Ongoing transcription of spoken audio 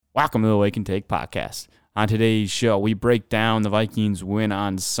Welcome to the Wake and Take podcast. On today's show, we break down the Vikings win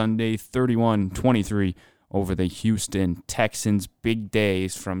on Sunday 31-23 over the Houston Texans. Big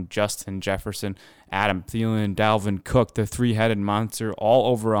days from Justin Jefferson, Adam Thielen, and Dalvin Cook, the three-headed monster,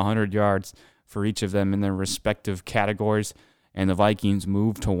 all over 100 yards for each of them in their respective categories. And the Vikings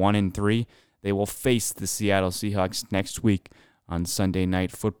move to 1-3. They will face the Seattle Seahawks next week on Sunday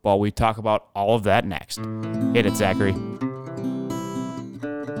Night Football. We talk about all of that next. Hit it, Zachary.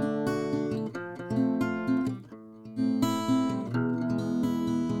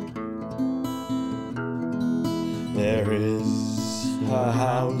 There is a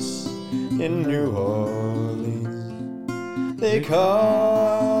house in New Orleans they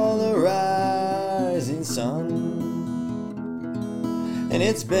call the Rising Sun, and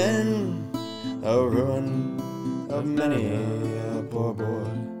it's been a ruin of many a poor boy,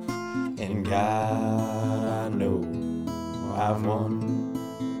 and God, I know I've won.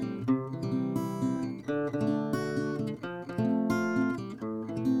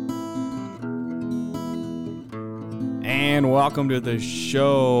 And welcome to the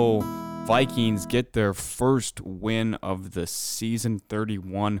show. Vikings get their first win of the season,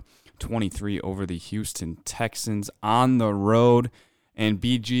 31-23 over the Houston Texans on the road. And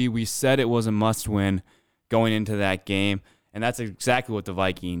BG, we said it was a must-win going into that game, and that's exactly what the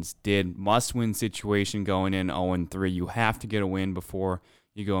Vikings did. Must-win situation going in 0-3. You have to get a win before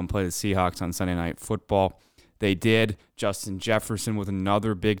you go and play the Seahawks on Sunday Night Football. They did. Justin Jefferson with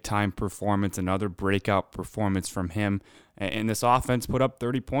another big-time performance, another breakout performance from him. And this offense put up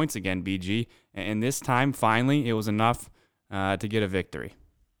 30 points again, BG. And this time, finally, it was enough to get a victory.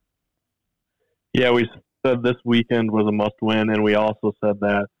 Yeah, we said this weekend was a must-win, and we also said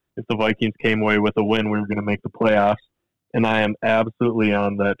that if the Vikings came away with a win, we were going to make the playoffs. And I am absolutely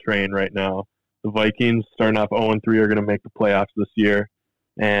on that train right now. The Vikings, starting off 0-3, are going to make the playoffs this year.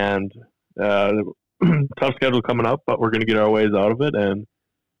 And tough schedule coming up, but we're going to get our ways out of it and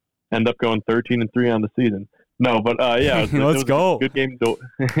end up going 13-3 on the season. No, but yeah, it was go. A good game.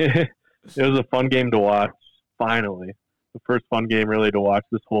 It was a fun game to watch. Finally, the first fun game really to watch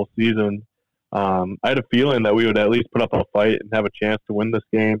this whole season. I had a feeling that we would at least put up a fight and have a chance to win this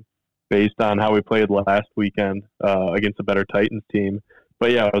game based on how we played last weekend against a better Titans team.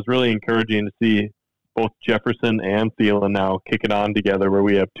 But yeah, it was really encouraging to see both Jefferson and Thielen now kick it on together, where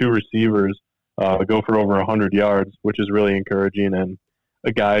we have two receivers go for over 100 yards, which is really encouraging, and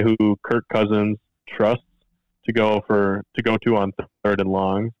a guy who Kirk Cousins trusts to go to on third and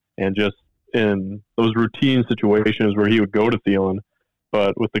long, and just in those routine situations where he would go to Thielen,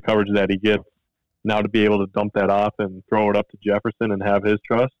 but with the coverage that he gets, now to be able to dump that off and throw it up to Jefferson and have his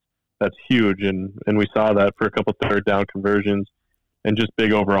trust, that's huge, and we saw that for a couple third down conversions and just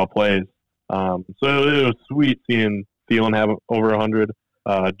big overall plays. So it was sweet seeing Thielen have over 100,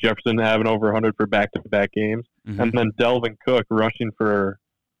 Jefferson having over 100 for back-to-back games, and then Dalvin Cook rushing for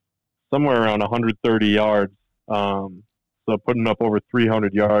somewhere around 130 yards, so putting up over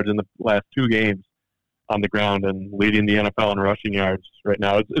 300 yards in the last two games on the ground and leading the NFL in rushing yards right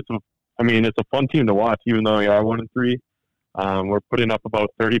now. It's a fun team to watch, even though we are 1-3. We're putting up about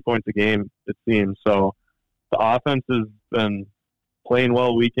 30 points a game, it seems. So the offense has been playing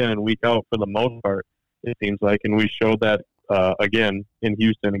well week in and week out for the most part, it seems like, and we showed that again in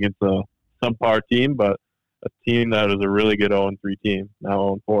Houston against a subpar team, but a team that is a really good 0-3 team,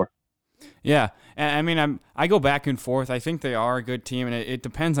 now 0-4. Yeah, I mean, I go back and forth. I think they are a good team, and it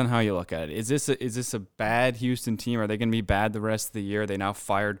depends on how you look at it. Is this a bad Houston team? Are they going to be bad the rest of the year? They now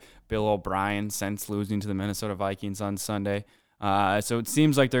fired Bill O'Brien since losing to the Minnesota Vikings on Sunday. So it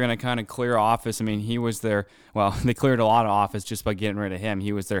seems like they're going to kind of clear office. I mean, they cleared a lot of office just by getting rid of him.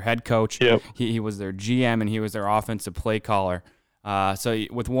 He was their head coach. Yep. He was their GM, and he was their offensive play caller. So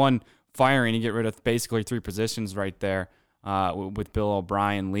with one firing, you get rid of basically three positions right there with Bill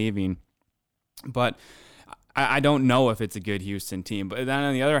O'Brien leaving. But I don't know if it's a good Houston team. But then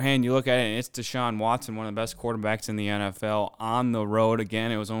on the other hand, you look at it, and it's Deshaun Watson, one of the best quarterbacks in the NFL, on the road.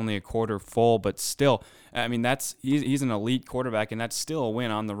 Again, it was only a quarter full, but still, I mean, he's an elite quarterback, and that's still a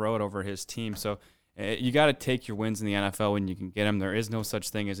win on the road over his team. So you got to take your wins in the NFL when you can get them. There is no such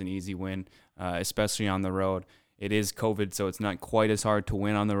thing as an easy win, especially on the road. It is COVID, so it's not quite as hard to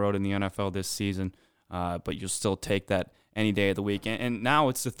win on the road in the NFL this season, but you'll still take that any day of the week. And now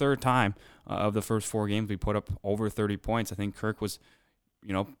it's the third time of the first four games we put up over 30 points. I think Kirk was,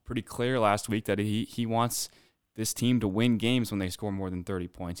 pretty clear last week that he wants this team to win games when they score more than 30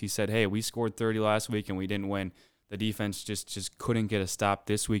 points. He said, hey, we scored 30 last week and we didn't win. The defense just couldn't get a stop.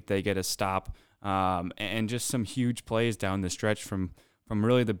 This week they get a stop. And just some huge plays down the stretch from from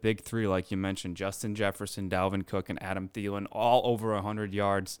really the big three, like you mentioned, Justin Jefferson, Dalvin Cook, and Adam Thielen, all over 100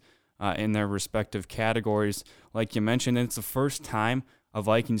 yards in their respective categories. Like you mentioned, it's the first time a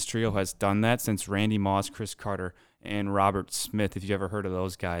Vikings trio has done that since Randy Moss, Chris Carter, and Robert Smith, if you ever heard of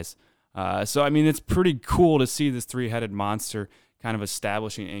those guys. So, I mean, it's pretty cool to see this three-headed monster kind of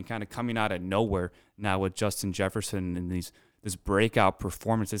establishing and kind of coming out of nowhere now with Justin Jefferson and this breakout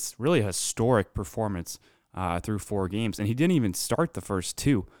performance. It's really a historic performance through 4 games. And he didn't even start the first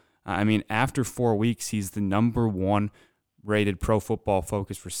 2. I mean, after 4 weeks, he's the number 1 rated Pro Football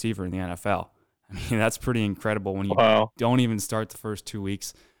Focus receiver in the NFL. I mean, that's pretty incredible when you don't even start the first 2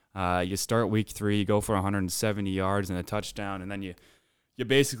 weeks. You start week 3, you go for 170 yards and a touchdown, and then you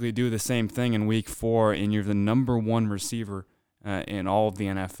basically do the same thing in week 4, and you're the number 1 receiver in all of the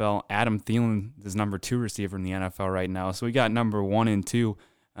NFL. Adam Thielen is number 2 receiver in the NFL right now. So we got number 1 and 2,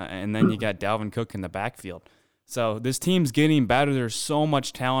 and then you got Dalvin Cook in the backfield. So this team's getting better. There's so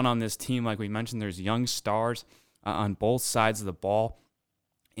much talent on this team. Like we mentioned, there's young stars on both sides of the ball,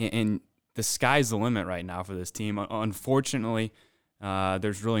 and the sky's the limit right now for this team. Unfortunately,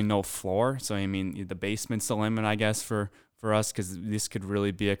 there's really no floor. So, I mean, the basement's the limit, I guess, for us, because this could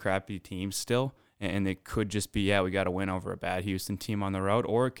really be a crappy team still. And it could just be, we got to win over a bad Houston team on the road.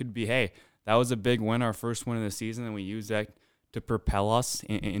 Or it could be, hey, that was a big win, our first win of the season, and we use that to propel us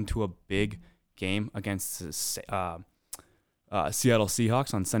into a big game against the Seattle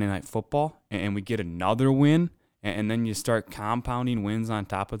Seahawks on Sunday Night Football. And we get another win, and then you start compounding wins on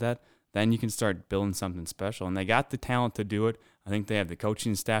top of that. Then you can start building something special. And they got the talent to do it. I think they have the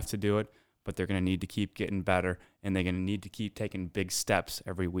coaching staff to do it, but they're going to need to keep getting better, and they're going to need to keep taking big steps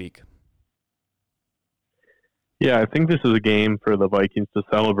every week. Yeah, I think this is a game for the Vikings to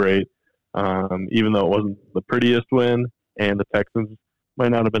celebrate, even though it wasn't the prettiest win, and the Texans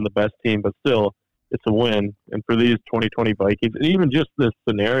might not have been the best team, but still, it's a win. And for these 2020 Vikings, and even just this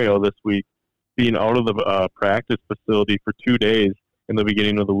scenario this week, being out of the practice facility for 2 days in the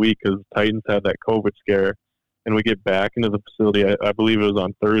beginning of the week because Titans had that COVID scare, and we get back into the facility, I believe it was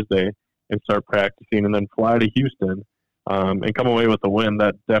on Thursday, and start practicing, and then fly to Houston and come away with a win.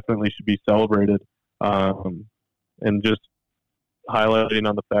 That definitely should be celebrated. And just highlighting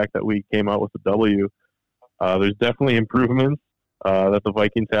on the fact that we came out with a W, there's definitely improvements that the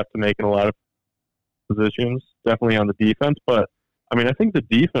Vikings have to make in a lot of positions, definitely on the defense. But, I mean, I think the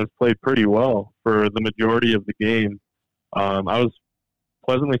defense played pretty well for the majority of the game. I was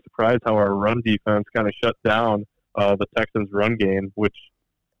pleasantly surprised how our run defense kind of shut down the Texans' run game, which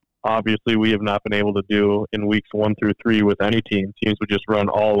obviously we have not been able to do in weeks 1 through 3 with any team. Teams would just run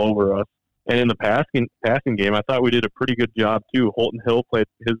all over us. And in the passing game, I thought we did a pretty good job, too. Holton Hill played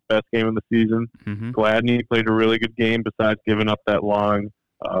his best game of the season. Mm-hmm. Gladney played a really good game besides giving up that long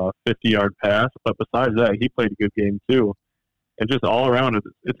 50-yard pass. But besides that, he played a good game, too. And just all around,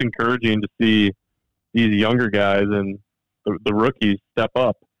 it's encouraging to see these younger guys and the rookies step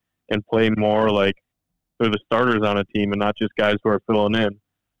up and play more like they're the starters on a team and not just guys who are filling in,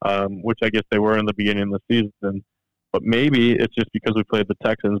 which I guess they were in the beginning of the season. But maybe it's just because we played the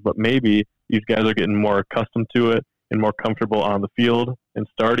Texans, but maybe these guys are getting more accustomed to it and more comfortable on the field and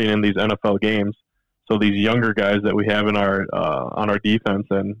starting in these NFL games. So these younger guys that we have in our on our defense,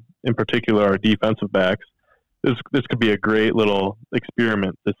 and in particular our defensive backs, this could be a great little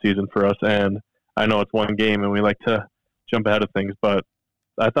experiment this season for us. And I know it's one game and we like to jump ahead of things, but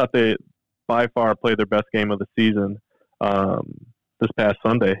I thought they by far played their best game of the season this past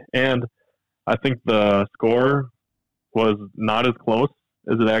Sunday. And I think the score was not as close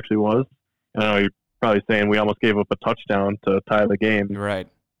as it actually was. And I know you're probably saying we almost gave up a touchdown to tie the game. Right.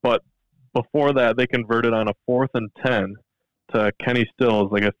 But before that, they converted on a 4th and 10 to Kenny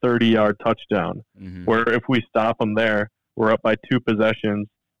Stills, like a 30-yard touchdown, where if we stop them there, we're up by 2 possessions,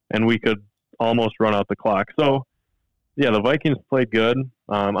 and we could almost run out the clock. So, yeah, the Vikings played good.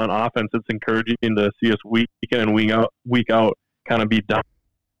 On offense, it's encouraging to see us week in and week out kind of be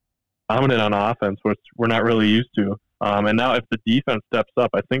dominant on offense, which we're not really used to. And now if the defense steps up,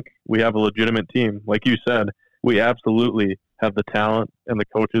 I think we have a legitimate team. Like you said, we absolutely have the talent and the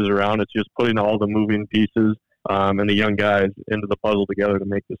coaches around. It's just putting all the moving pieces and the young guys into the puzzle together to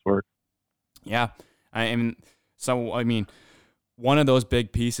make this work. Yeah. I mean, one of those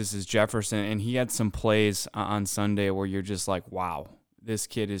big pieces is Jefferson, and he had some plays on Sunday where you're just like, wow, this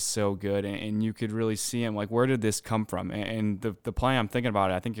kid is so good, and you could really see him, like, where did this come from? And the play I'm thinking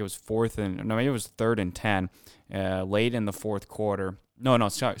about, I think it was 3rd and 10, late in the fourth quarter.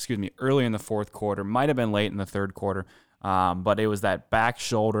 Early in the fourth quarter. Might have been late in the third quarter, but it was that back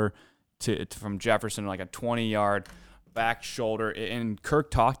shoulder from Jefferson, like a 20-yard back shoulder. And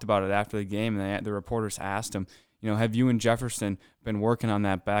Kirk talked about it after the game, and the reporters asked him, have you and Jefferson been working on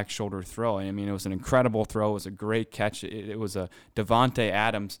that back shoulder throw? I mean, it was an incredible throw. It was a great catch. It was a Devontae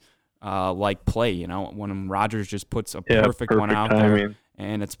Adams like play, when Rodgers just puts a perfect one out there,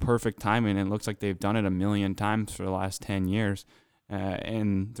 and it's perfect timing. And it looks like they've done it a million times for the last 10 years.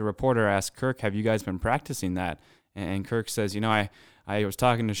 And the reporter asked Kirk, have you guys been practicing that? And Kirk says, I was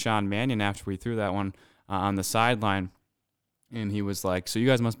talking to Sean Mannion after we threw that one on the sideline, and he was like, so you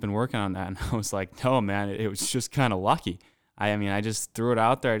guys must have been working on that. And I was like, no, man, it was just kind of lucky. I just threw it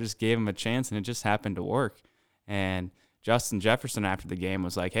out there. I just gave him a chance, and it just happened to work. And Justin Jefferson after the game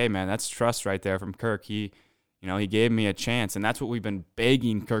was like, hey, man, that's trust right there from Kirk. He gave me a chance, and that's what we've been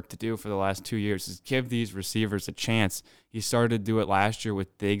begging Kirk to do for the last 2 years, is give these receivers a chance. He started to do it last year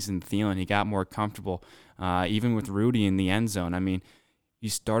with Diggs and Thielen. He got more comfortable, even with Rudy in the end zone. I mean, he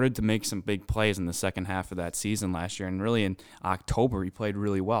started to make some big plays in the second half of that season last year, and really in October he played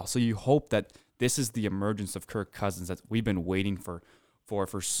really well. So you hope that this is the emergence of Kirk Cousins that we've been waiting for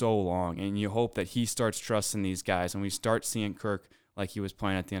so long, and you hope that he starts trusting these guys, and we start seeing Kirk like he was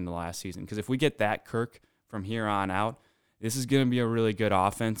playing at the end of last season. Because if we get that Kirk from here on out, this is going to be a really good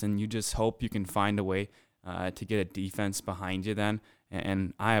offense, and you just hope you can find a way to get a defense behind you then.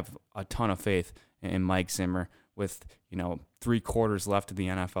 And I have a ton of faith in Mike Zimmer with 3 quarters left of the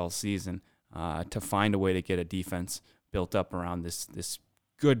NFL season to find a way to get a defense built up around this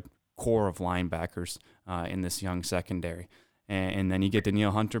good core of linebackers in this young secondary. And then you get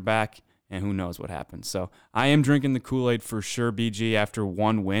Danielle Hunter back, and who knows what happens. So I am drinking the Kool-Aid for sure, BG, after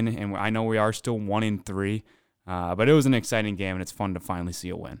one win, and I know we are still 1-3, but it was an exciting game, and it's fun to finally see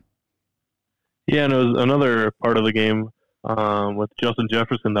a win. Yeah, and it was another part of the game with Justin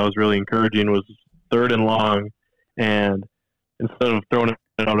Jefferson that was really encouraging was 3rd and long, and instead of throwing it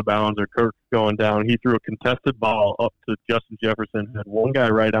out of bounds or Kirk going down, he threw a contested ball up to Justin Jefferson, had one guy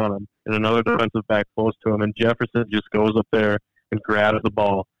right on him and another defensive back close to him, and Jefferson just goes up there and grabs the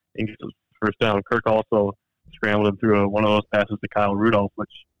ball and gets his first down. Kirk also scrambled him through one of those passes to Kyle Rudolph, which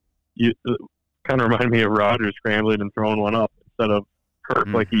kind of reminded me of Rodgers scrambling and throwing one up instead of Kirk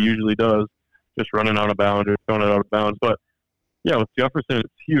like he usually does, just running out of bounds or throwing it out of bounds. But yeah, with Jefferson,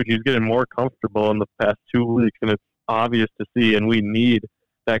 it's huge. He's getting more comfortable in the past 2 weeks, and it's obvious to see, and we need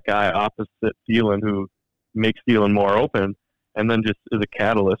that guy opposite Thielen who makes Thielen more open, and then just is a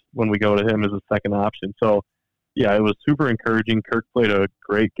catalyst when we go to him as a second option. So, yeah, it was super encouraging. Kirk played a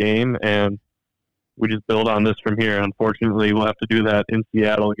great game, and we just build on this from here. Unfortunately, we'll have to do that in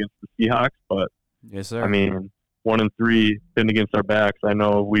Seattle against the Seahawks, but, yes, sir. I mean, 1-3 pinned against our backs. I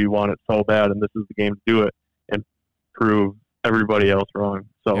know we want it so bad, and this is the game to do it and prove everybody else wrong.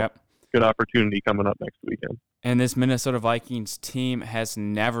 So, Good opportunity coming up next weekend. And this Minnesota Vikings team has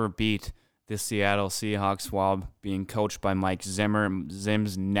never beat the Seattle Seahawks while being coached by Mike Zimmer.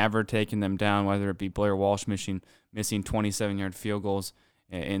 Zim's never taken them down, whether it be Blair Walsh missing 27-yard field goals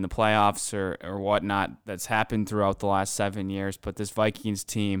in the playoffs or whatnot. That's happened throughout the last 7 years. But this Vikings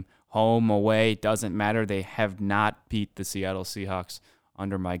team, home, away, doesn't matter. They have not beat the Seattle Seahawks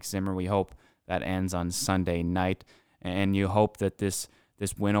under Mike Zimmer. We hope that ends on Sunday night. And you hope that this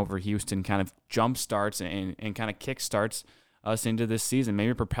win over Houston kind of jumpstarts and kind of kickstarts us into this season.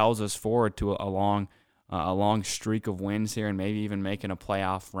 Maybe propels us forward to a long streak of wins here, and maybe even making a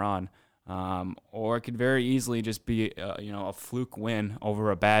playoff run. Or it could very easily just be a fluke win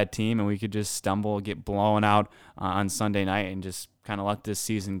over a bad team, and we could just stumble, get blown out on Sunday night, and just kind of let this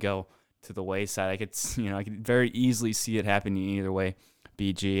season go to the wayside. I could very easily see it happening either way.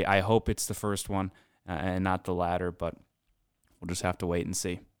 BG, I hope it's the first one and not the latter, but we'll just have to wait and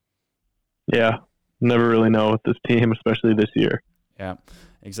see. Yeah, never really know with this team, especially this year. Yeah,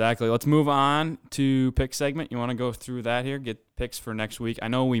 exactly. Let's move on to pick segment. You want to go through that here, get picks for next week? I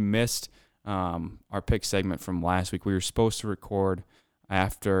know we missed our pick segment from last week. We were supposed to record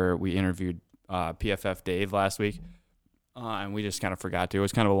after we interviewed PFF Dave last week, and we just kind of forgot to. It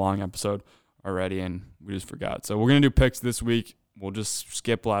was kind of a long episode already, and we just forgot. So we're going to do picks this week. We'll just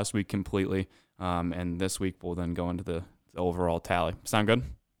skip last week completely, and this week we'll then go into the overall tally. Sound good?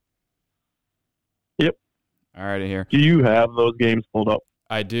 Yep. All right, here. Do you have those games pulled up?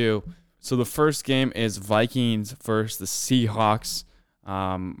 I do. So the first game is Vikings versus the Seahawks.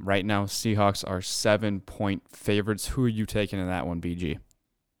 Right now, Seahawks are 7-point favorites. Who are you taking in that one, BG?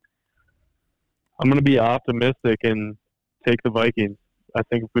 I'm going to be optimistic and take the Vikings. I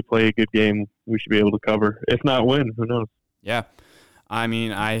think if we play a good game, we should be able to cover. If not win, who knows? Yeah. I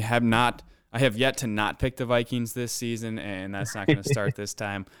mean, I have yet to not pick the Vikings this season, and that's not going to start this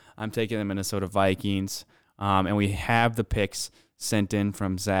time. I'm taking the Minnesota Vikings, and we have the picks sent in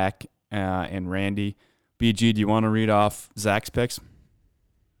from Zach and Randy. BG, do you want to read off Zach's picks?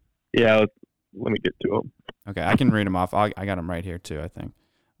 Yeah, let me get to them. Okay, I can read them off. I got them right here too, I think.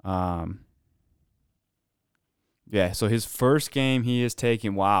 Yeah, so his first game he is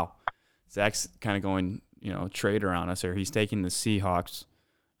taking, wow. Zach's kind of going, traitor on us here. He's taking the Seahawks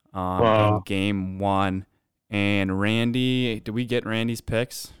in game 1. And Randy, did we get Randy's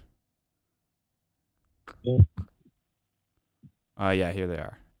picks? Yeah, here they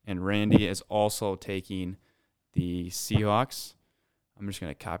are. And Randy is also taking the Seahawks. I'm just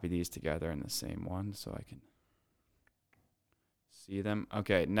going to copy these together in the same one so I can see them.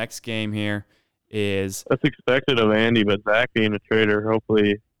 Okay, next game here is... That's expected of Andy, but Zach being a traitor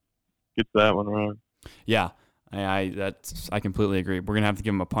hopefully gets that one wrong. Yeah, I completely agree. We're going to have to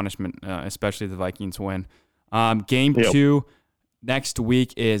give him a punishment, especially if the Vikings win. Game 2 next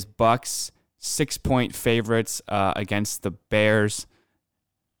week is Bucks 6-point favorites against the Bears.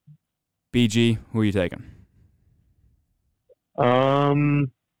 BG, who are you taking?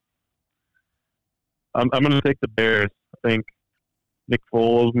 I'm going to take the Bears. I think Nick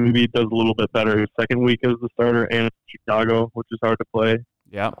Foles maybe does a little bit better his second week as the starter, and Chicago, which is hard to play.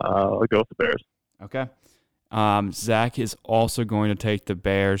 Yeah, I'll go with the Bears. Okay. Zach is also going to take the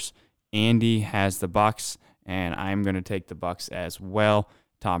Bears. Andy has the Bucks, and I'm going to take the Bucks as well.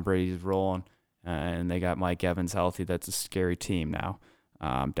 Tom Brady's rolling, and they got Mike Evans healthy. That's a scary team now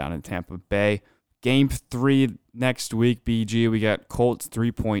down in Tampa Bay. Game 3 next week, BG. We got Colts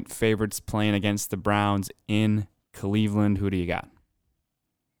 3-point favorites playing against the Browns in Cleveland. Who do you got?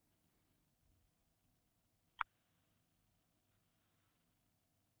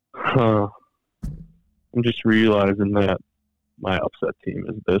 I'm just realizing that my upset team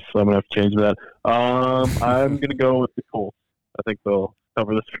is this, so I'm going to have to change that. I'm going to go with the Colts. I think they'll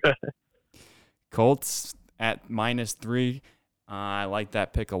cover the spread. Colts at -3. I like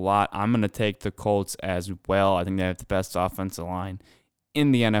that pick a lot. I'm going to take the Colts as well. I think they have the best offensive line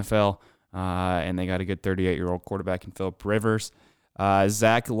in the NFL, and they got a good 38-year-old quarterback in Philip Rivers.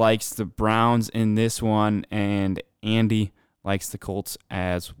 Zach likes the Browns in this one, and Andy likes the Colts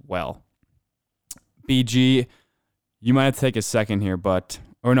as well. BG, you might have to take a second here,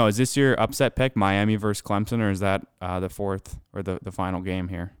 is this your upset pick, Miami versus Clemson, or is that the fourth or the final game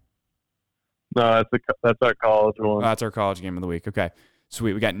here? No, that's our college one. Oh, that's our college game of the week. Okay,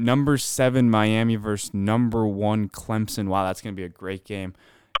 sweet. We got number 7 Miami versus number 1 Clemson. Wow, that's going to be a great game.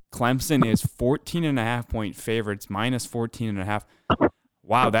 Clemson is 14.5-point favorites, -14.5.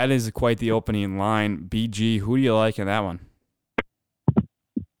 Wow, that is quite the opening line. BG, who do you like in that one?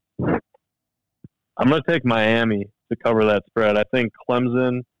 I'm going to take Miami to cover that spread. I think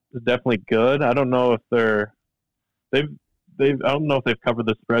Clemson is definitely good. I don't know if I don't know if they've covered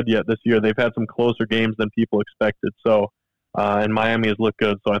the spread yet this year. They've had some closer games than people expected. So, and Miami has looked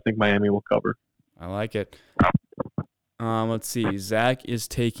good, so I think Miami will cover. I like it. Let's see. Zach is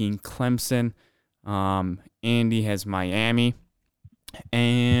taking Clemson. Andy has Miami.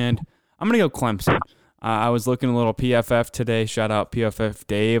 And I'm going to go Clemson. I was looking a little PFF today. Shout out PFF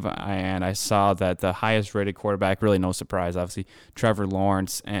Dave. And I saw that the highest rated quarterback, really no surprise, obviously, Trevor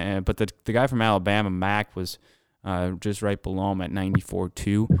Lawrence. But the guy from Alabama, Mac, was just right below him at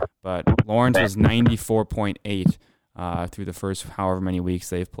 94.2. But Lawrence was 94.8 through the first however many weeks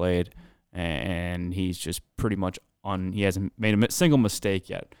they've played. And he's just pretty much he hasn't made a single mistake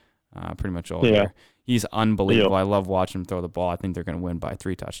yet, pretty much all year. He's unbelievable. I love watching him throw the ball. I think they're going to win by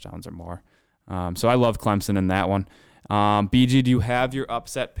 3 touchdowns or more. So I love Clemson in that one. BG, do you have your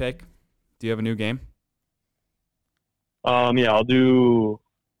upset pick? Do you have a new game? Yeah, I'll do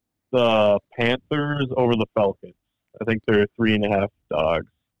the Panthers over the Falcons. I think they're 3.5 dogs.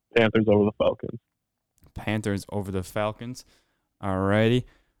 Panthers over the Falcons. Panthers over the Falcons. Alrighty.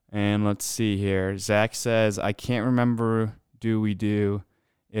 And let's see here. Zach says, I can't remember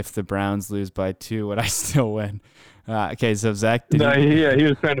if the Browns lose by 2, would I still win? Okay, so Zach... he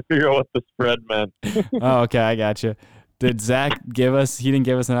was trying to figure out what the spread meant. Oh, okay, I got you. Did Zach he didn't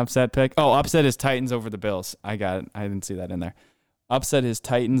give us an upset pick? Oh, upset is Titans over the Bills. I got it. I didn't see that in there. Upset is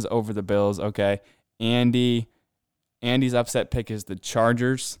Titans over the Bills. Okay. Andy's upset pick is the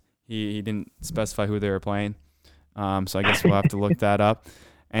Chargers. He didn't specify who they were playing. So I guess we'll have to look that up.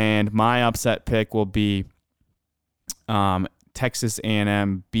 And my upset pick will be Texas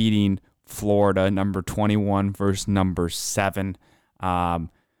A&M beating Florida, number 21 versus number 7.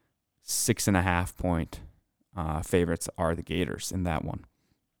 6.5-point favorites are the Gators in that one.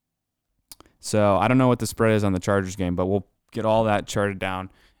 So I don't know what the spread is on the Chargers game, but we'll get all that charted down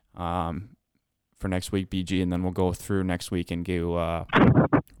for next week, BG, and then we'll go through next week and do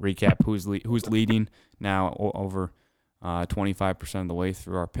recap who's leading now over 25% of the way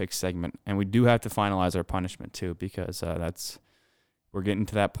through our pick segment. And we do have to finalize our punishment too, because that's we're getting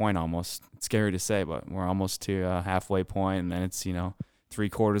to that point almost. It's scary to say, but we're almost to a halfway point, and then it's,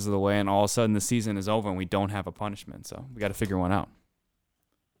 3/4 of the way, and all of a sudden the season is over and we don't have a punishment. So we got to figure one out.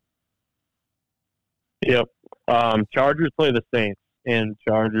 Yep. Chargers play the Saints, and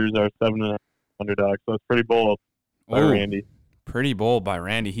Chargers are 7.5 underdogs, so it's pretty bold by Randy. Pretty bold by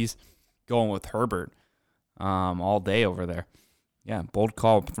Randy. He's going with Herbert all day over there. Yeah, bold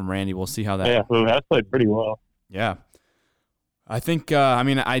call from Randy. We'll see how that. Yeah, who has played pretty well. Yeah. I think,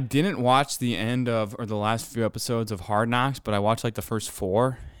 I didn't watch the end of or the last few episodes of Hard Knocks, but I watched like the first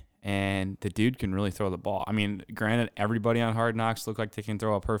 4, and the dude can really throw the ball. I mean, granted, everybody on Hard Knocks look like they can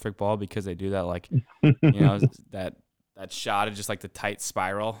throw a perfect ball because they do that, like, that shot of just like the tight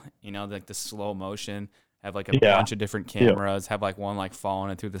spiral, like the slow motion, have like a bunch of different cameras, have like one like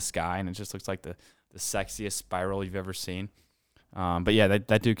falling through the sky, and it just looks like the sexiest spiral you've ever seen. But yeah,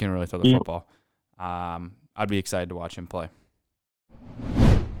 that dude can really throw the football. I'd be excited to watch him play.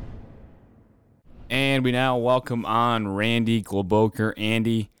 And we now welcome on Randy Globoker.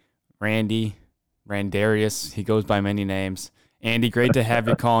 Randy Randarius. He goes by many names. Andy, great to have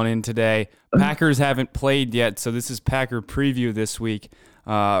you calling in today. Packers haven't played yet, so this is Packer preview this week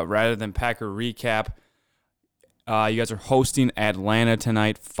rather than Packer recap. You guys are hosting Atlanta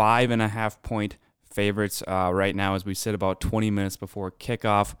tonight, 5.5-point favorites right now as we sit about 20 minutes before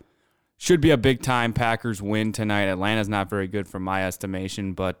kickoff. Should be a big-time Packers win tonight. Atlanta's not very good from my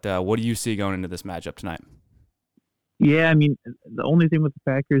estimation, but what do you see going into this matchup tonight? Yeah, I mean, the only thing with the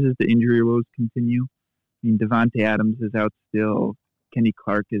Packers is the injury woes continue. I mean, Devontae Adams is out still. Kenny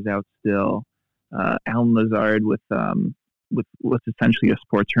Clark is out still. Alan Lazard with what's essentially a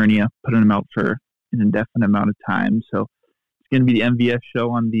sports hernia, putting him out for an indefinite amount of time. So it's going to be the MVS show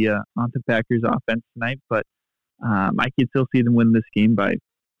on the Packers offense tonight, but I can still see them win this game by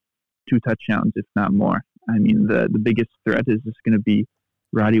 2 touchdowns, if not more. I mean, the biggest threat is just going to be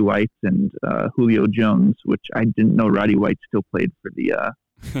Roddy White and Julio Jones, which I didn't know Roddy White still played for the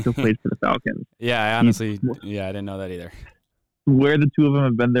Falcons. Yeah, I honestly, I didn't know that either. Where the two of them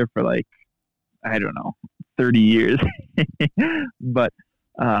have been there for 30 years. But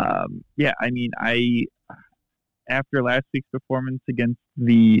yeah, I mean, after last week's performance against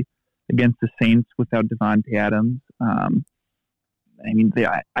the Saints without Devontae Adams, I mean,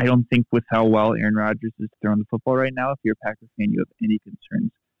 I don't think with how well Aaron Rodgers is throwing the football right now, if you're a Packers fan, you have any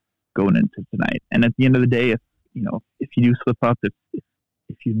concerns going into tonight. And at the end of the day, if you do slip up,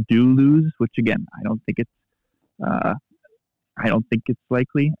 if you do lose, which again, I don't think it's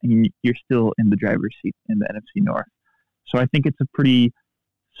likely. I mean, you're still in the driver's seat in the NFC North. So I think it's a pretty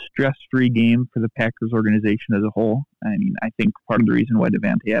stress-free game for the Packers organization as a whole. I mean, I think part of the reason why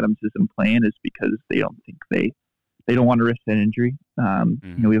Devontae Adams isn't playing is because they don't think they don't want to risk that injury.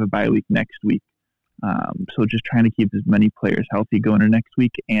 We have a bye week next week. So just trying to keep as many players healthy going into next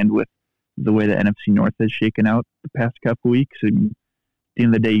week, and with the way the NFC North has shaken out the past couple of weeks, and at the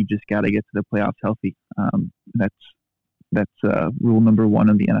end of the day, you just got to get to the playoffs healthy. That's rule number 1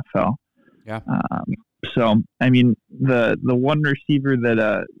 in the NFL. Yeah. So, I mean, the one receiver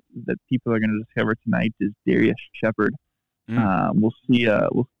that people are going to discover tonight is Darius Shepard. We'll see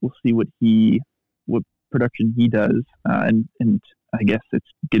what production he does, and I guess it's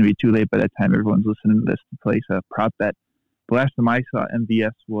going to be too late by that time everyone's listening to this to place a prop bet. The last time I saw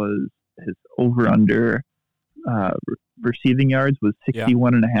MVS was his over-under receiving yards was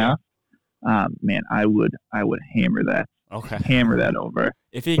 61.5. Man, I would hammer that. Okay. Hammer that over.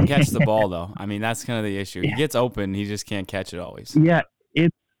 If he can catch the ball, though. I mean, that's kind of the issue. He gets open, he just can't catch it always. Yeah,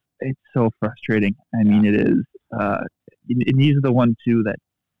 it's so frustrating. I mean, it is. And he's the one, too, that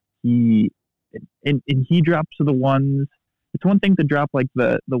he drops to the ones. It's one thing to drop like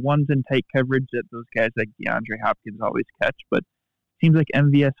the ones in tight coverage that those guys like DeAndre Hopkins always catch, but it seems like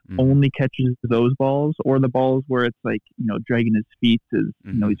MVS only catches those balls, or the balls where it's like, dragging his feet as,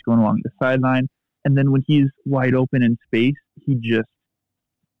 he's going along the sideline. And then when he's wide open in space, he just,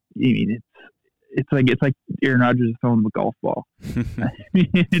 it's like Aaron Rodgers is throwing him a golf ball.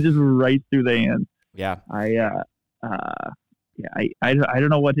 It's just right through the hands. Yeah. I don't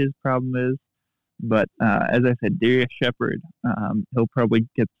know what his problem is, but as I said, Darius Shepard, he'll probably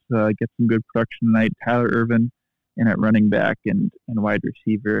get some good production tonight. Tyler Ervin in at running back and wide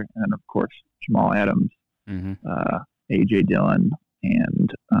receiver, and of course Jamal Adams, AJ Dillon,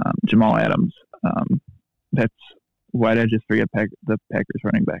 and Jamal Adams. That's why did I just forget the Packers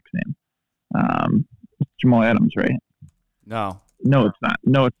running back's name? It's Jamal Adams, right? No, it's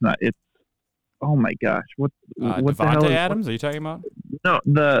not. It's oh my gosh, what Devontae Adams? Are you talking about? No,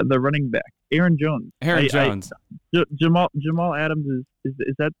 the running back, Aaron Jones. Jamal Adams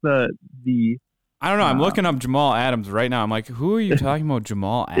is that the I don't know. I'm looking up Jamal Adams right now. I'm like, who are you talking about,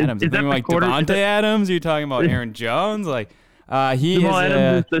 Jamal Adams? is I'm thinking that like the quarter- Devontae Adams? Are you talking about Aaron Jones? Like, he Jamal is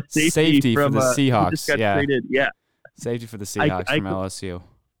Adams a is the safety for from, the he Seahawks. just got Yeah, traded. Yeah. safety for the Seahawks from LSU.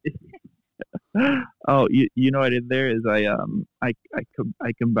 Oh, you know what I did there is I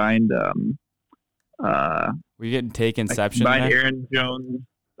combined Were you getting take I inception combined there? Aaron Jones.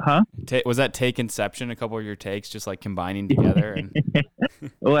 Huh? Was that take inception? A couple of your takes just like combining together. And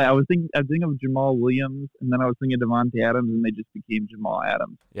Well, I was thinking of Jamal Williams, and then I was thinking of Devontae Adams, and they just became Jamal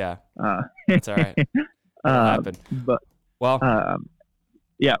Adams. yeah, That's all right. That'll happen. But Well,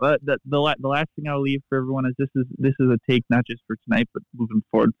 yeah, but the last thing I'll leave for everyone is this is a take not just for tonight, but moving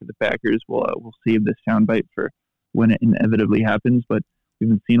forward for the Packers. We'll save this soundbite for when it inevitably happens. But we've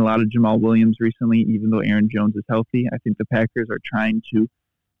been seeing a lot of Jamal Williams recently, even though Aaron Jones is healthy. I think the Packers are trying to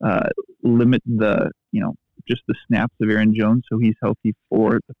limit just the snaps of Aaron Jones so he's healthy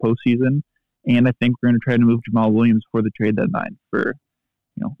for the postseason. And I think we're going to try to move Jamal Williams for the trade deadline. For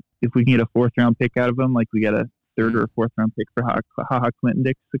if we can get a 4th round pick out of him, like we got a 3rd or 4th round pick for HaHa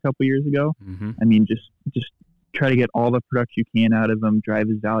Clinton-Dix a couple years ago. mm-hmm. I mean, just try to get all the production you can out of him, drive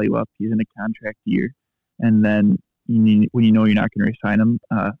his value up. He's in a contract year, and then when you know you're not going to re-sign him,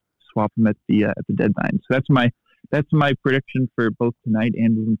 swap him at the deadline. So that's my prediction for both tonight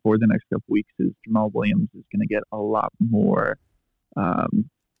and moving forward the next couple weeks. Is Jamal Williams is going to get a lot more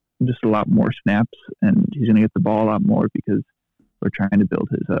snaps, and he's going to get the ball a lot more because we're trying to build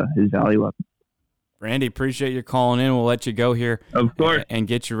his value up. Randy, appreciate you calling in. We'll let you go here. Of course. And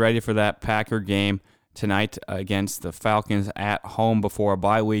get you ready for that Packer game tonight against the Falcons at home before a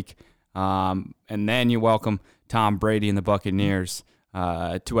bye week. And then you welcome Tom Brady and the Buccaneers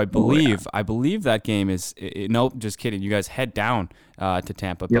to, I believe that game is, nope, just kidding. You guys head down to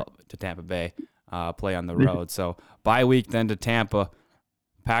Tampa Bay, play on the road. So bye week, then to Tampa.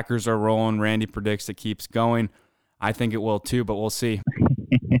 Packers are rolling. Randy predicts it keeps going. I think it will too, but we'll see.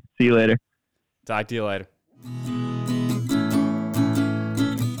 See you later. Talk to you later.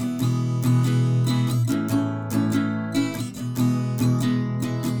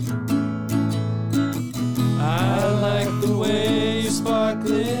 I like the way your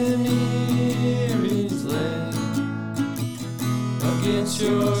sparkling earrings lay against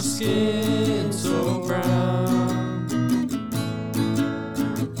your skin so brown,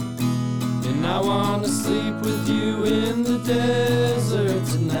 and I want to sleep with you in the desert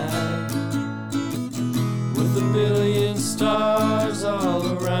tonight, with a billion stars all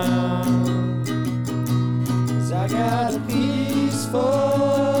around, 'cause I got a peaceful,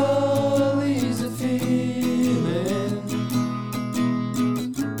 easy feeling,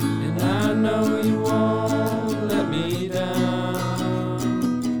 and I know you won't let me down,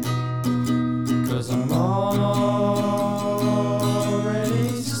 'cause I'm all